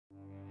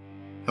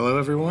Hello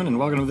everyone and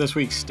welcome to this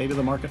week's State of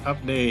the Market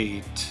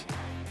Update.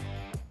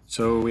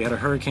 So we had a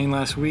hurricane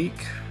last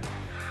week,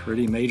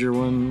 pretty major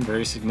one,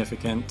 very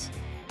significant,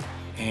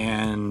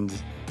 and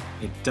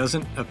it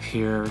doesn't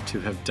appear to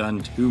have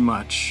done too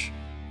much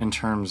in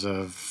terms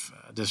of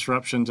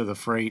disruption to the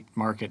freight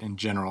market in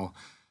general.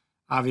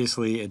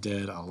 Obviously it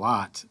did a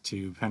lot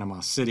to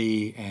Panama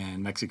City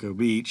and Mexico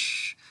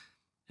Beach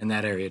and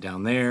that area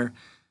down there.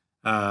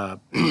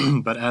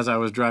 But as I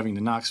was driving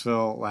to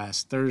Knoxville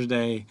last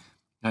Thursday,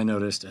 I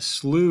noticed a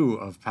slew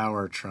of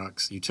power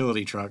trucks,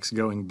 utility trucks,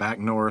 going back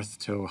north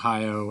to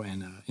Ohio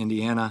and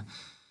Indiana.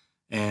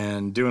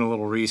 And doing a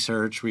little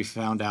research, we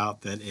found out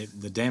that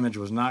the damage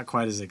was not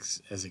quite as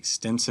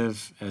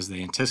extensive as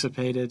they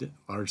anticipated,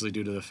 largely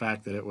due to the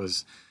fact that it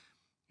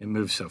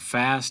moved so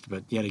fast.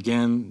 But yet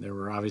again, there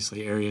were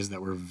obviously areas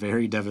that were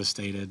very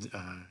devastated.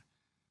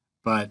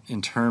 But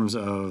in terms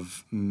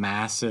of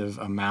massive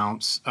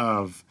amounts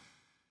of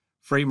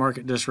freight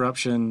market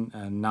disruption,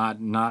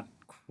 not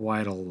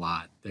quite a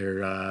lot.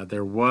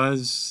 There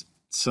was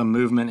some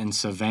movement in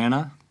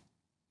Savannah.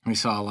 We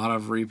saw a lot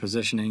of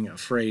repositioning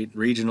of freight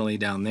regionally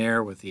down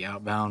there with the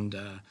outbound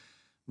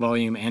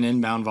volume and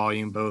inbound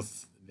volume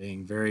both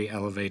being very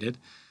elevated.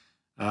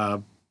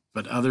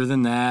 But other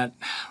than that,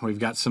 we've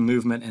got some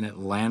movement in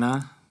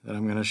Atlanta that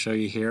I'm going to show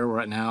you here.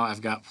 Right now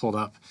I've got pulled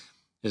up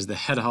is the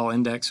Head Haul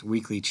Index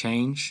weekly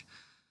change.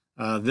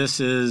 This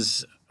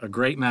is a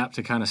great map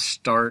to kind of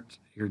start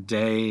your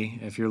day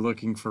if you're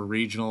looking for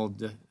regional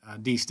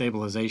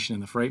destabilization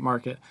in the freight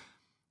market.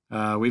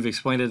 We've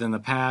explained it in the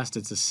past.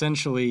 It's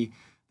essentially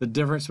the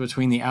difference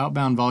between the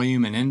outbound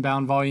volume and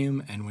inbound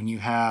volume. And when you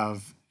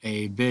have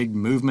a big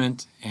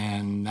movement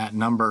and that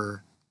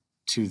number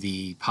to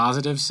the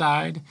positive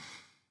side,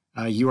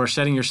 you are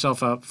setting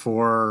yourself up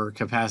for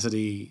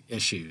capacity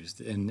issues.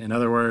 In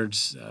other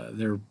words,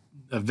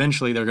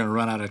 eventually they're going to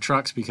run out of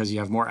trucks because you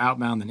have more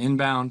outbound than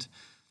inbound.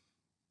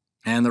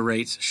 And the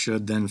rates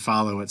should then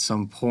follow at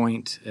some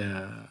point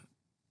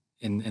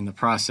in the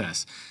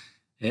process.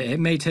 It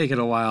may take it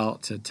a while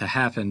to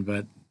happen,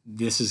 but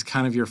this is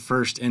kind of your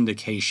first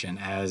indication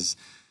as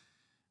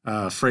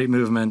freight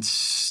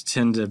movements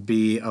tend to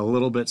be a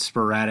little bit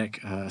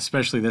sporadic,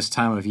 especially this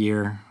time of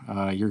year.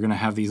 You're going to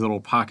have these little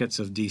pockets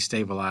of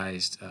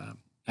destabilized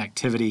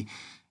activity,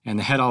 and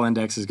the Head Haul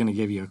Index is going to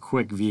give you a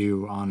quick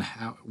view on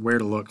where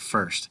to look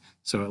first.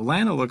 So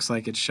Atlanta looks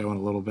like it's showing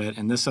a little bit,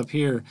 and this up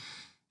here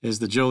is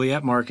the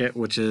Joliet market,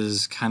 which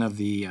is kind of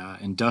the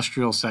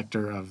industrial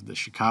sector of the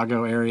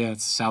Chicago area.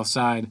 It's the south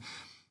side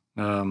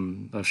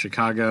of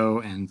Chicago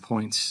and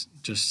points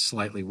just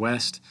slightly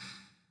west.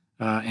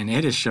 And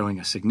it is showing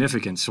a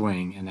significant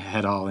swing in the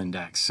Head Haul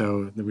Index.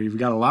 So we've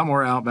got a lot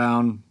more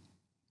outbound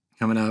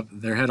coming up.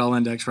 Their Head Haul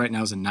Index right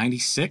now is a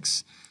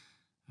 96,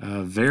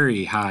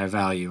 very high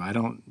value.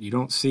 You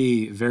don't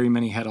see very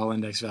many Head Haul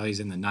Index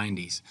values in the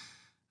 90s.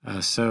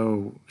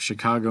 So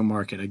Chicago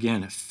market,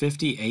 again, a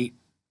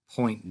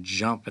 58-point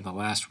jump in the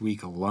last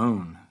week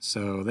alone.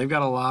 So they've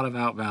got a lot of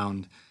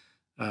outbound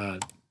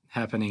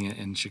happening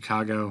in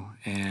Chicago,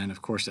 and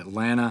of course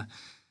Atlanta.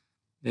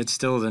 It's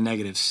still the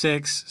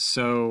 -6,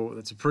 so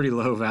it's a pretty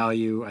low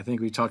value. I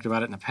think we talked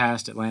about it in the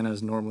past. Atlanta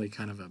is normally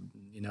kind of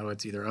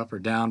it's either up or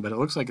down, but it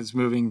looks like it's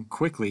moving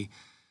quickly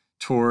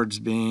towards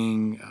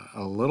being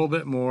a little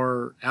bit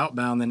more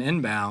outbound than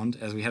inbound,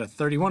 as we had a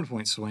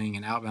 31-point swing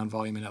in outbound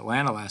volume in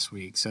Atlanta last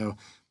week. So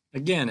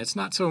again, it's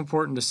not so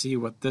important to see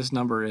what this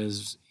number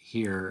is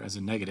here as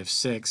a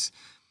 -6,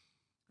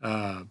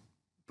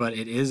 but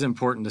it is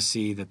important to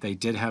see that they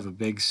did have a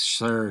big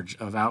surge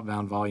of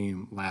outbound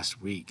volume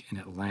last week in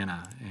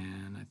Atlanta,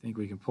 and I think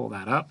we can pull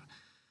that up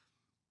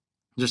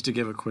just to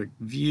give a quick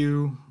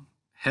view.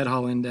 Head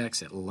Haul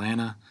Index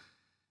Atlanta,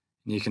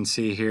 and you can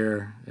see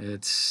here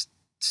it's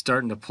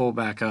starting to pull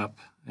back up,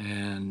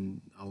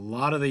 and a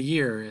lot of the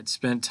year it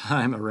spent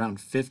time around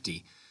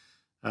 50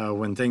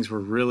 when things were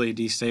really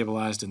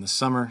destabilized in the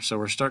summer. So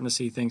we're starting to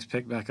see things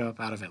pick back up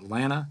out of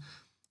Atlanta.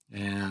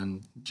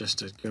 And just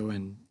to go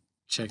and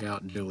check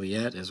out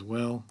Joliet as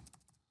well,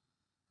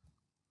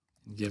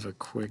 give a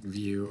quick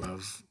view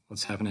of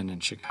what's happening in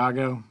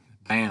Chicago.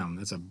 Bam,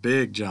 that's a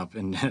big jump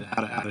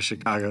out of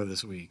Chicago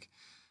this week.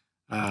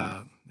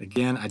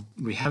 Again,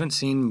 we haven't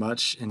seen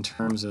much in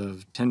terms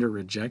of tender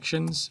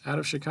rejections out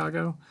of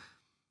Chicago,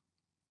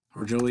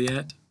 or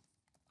Joliet,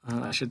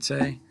 I should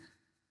say.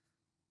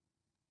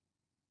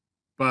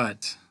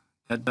 But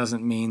that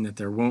doesn't mean that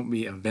there won't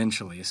be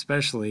eventually,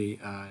 especially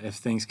if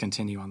things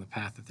continue on the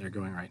path that they're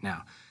going right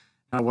now.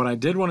 Now, what I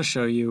did want to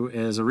show you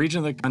is a region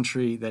of the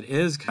country that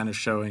is kind of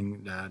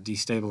showing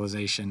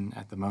destabilization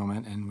at the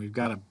moment, and we've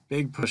got a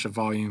big push of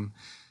volume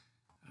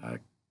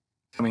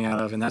coming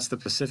out of, and that's the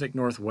Pacific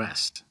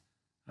Northwest.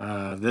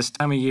 This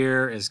time of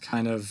year is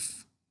kind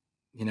of,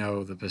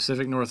 the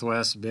Pacific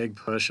Northwest, big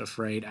push of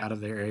freight out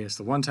of their area. It's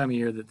the one time of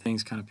year that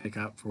things kind of pick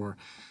up for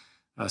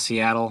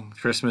Seattle.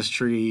 Christmas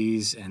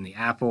trees and the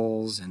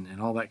apples and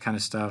all that kind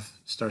of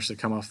stuff starts to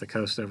come off the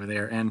coast over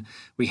there. And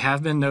we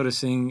have been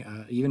noticing,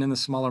 even in the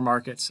smaller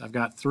markets, I've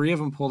got 3 of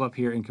them pulled up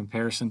here in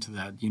comparison to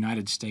the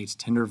United States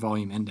Tender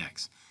Volume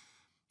Index.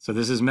 So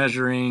this is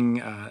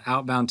measuring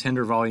outbound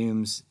tender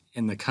volumes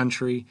in the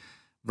country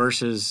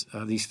versus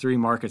these three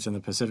markets in the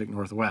Pacific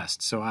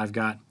Northwest. So I've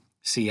got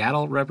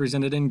Seattle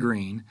represented in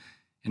green,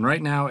 and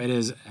right now it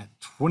is at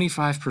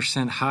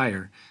 25%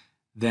 higher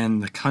than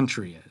the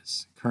country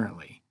is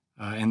currently.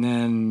 And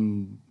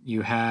then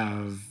you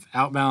have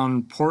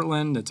outbound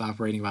Portland that's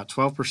operating about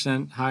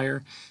 12%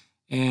 higher.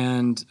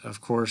 And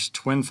of course,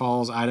 Twin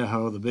Falls,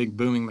 Idaho, the big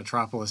booming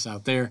metropolis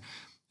out there,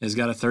 has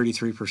got a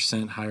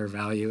 33% higher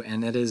value.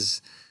 And it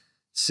is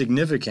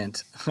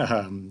significant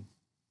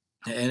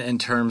in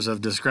terms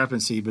of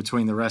discrepancy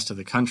between the rest of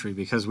the country,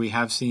 because we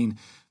have seen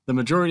the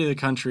majority of the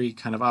country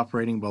kind of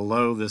operating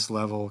below this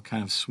level,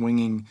 kind of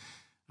swinging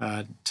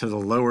to the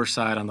lower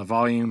side on the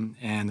volume,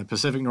 and the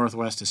Pacific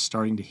Northwest is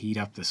starting to heat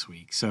up this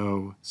week.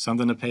 So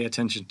something to pay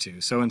attention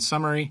to. So in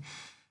summary,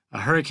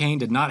 a hurricane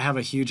did not have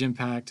a huge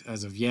impact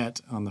as of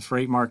yet on the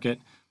freight market.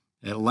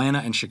 Atlanta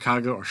and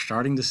Chicago are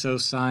starting to show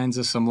signs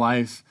of some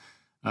life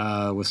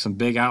with some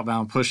big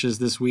outbound pushes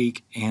this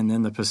week. And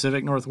then the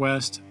Pacific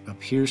Northwest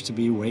appears to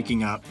be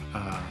waking up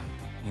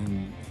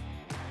in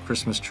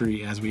Christmas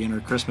tree as we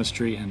enter Christmas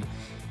tree and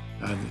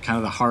kind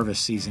of the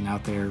harvest season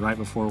out there right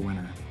before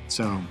winter.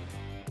 So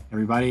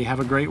everybody have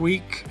a great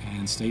week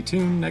and stay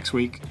tuned next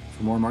week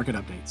for more market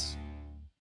updates.